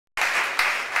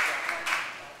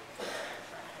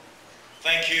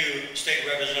Thank you, State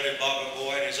Representative Barbara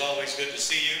Boyd. It's always good to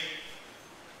see you.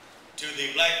 To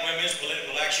the Black Women's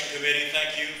Political Action Committee,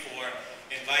 thank you for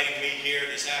inviting me here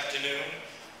this afternoon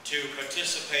to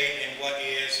participate in what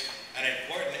is an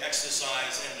important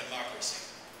exercise in democracy.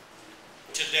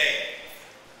 Today,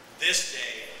 this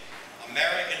day,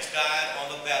 Americans died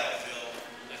on the battlefield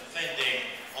defending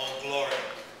Old Glory.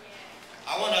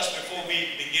 I want us, before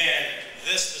we begin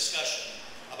this discussion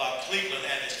about Cleveland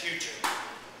and its future,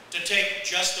 to take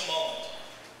just a moment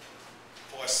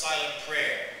for a silent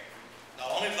prayer, not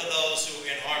only for those who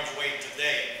are in harm's way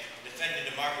today defending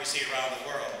democracy around the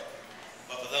world,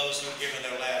 but for those who have given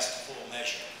their last full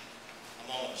measure.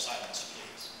 A moment of silence,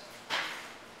 please.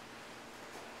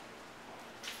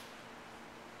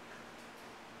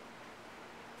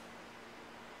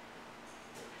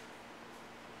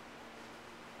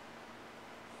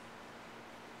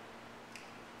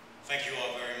 Thank you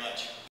all very much.